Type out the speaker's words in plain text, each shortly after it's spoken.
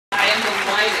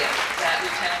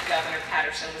Lieutenant Governor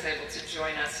Paterson was able to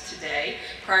join us today.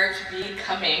 Prior to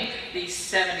becoming the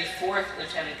 74th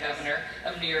Lieutenant Governor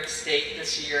of New York State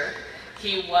this year,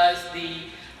 he was the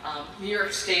New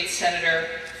York State Senator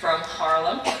from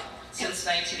Harlem since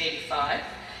 1985.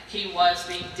 He was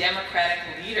the Democratic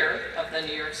leader of the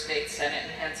New York State Senate,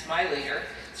 and hence my leader,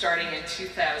 starting in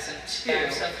 2002.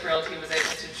 I'm so thrilled he was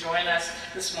able to join us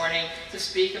this morning to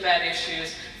speak about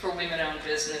issues for women-owned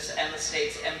business and the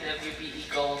state's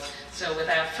WMBE goals. So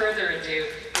without further ado,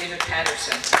 David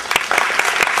Paterson.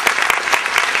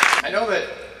 I know that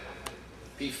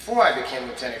before I became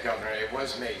Lieutenant Governor, it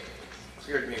was made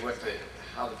clear to me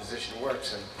how the position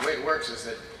works. And the way it works is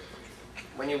that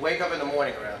when you wake up in the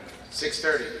morning around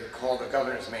 6:30, you call the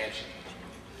governor's mansion.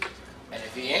 And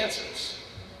if he answers,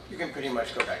 you can pretty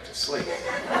much go back to sleep.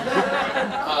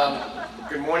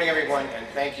 Good morning, everyone, and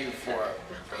thank you for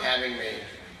having me.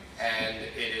 And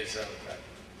it is a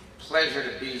pleasure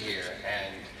to be here.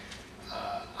 And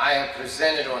I have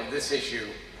presented on this issue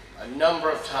a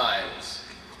number of times,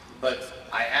 but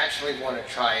I actually want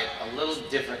to try it a little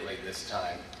differently this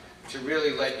time to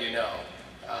really let you know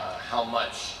how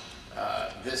much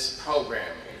this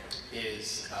program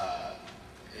is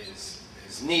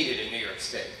needed in New York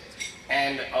State.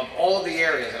 And of all the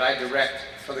areas that I direct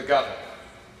for the governor,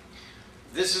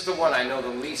 this is the one I know the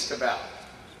least about.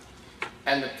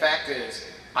 And the fact is,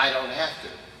 I don't have to,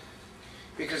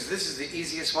 because this is the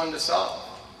easiest one to solve.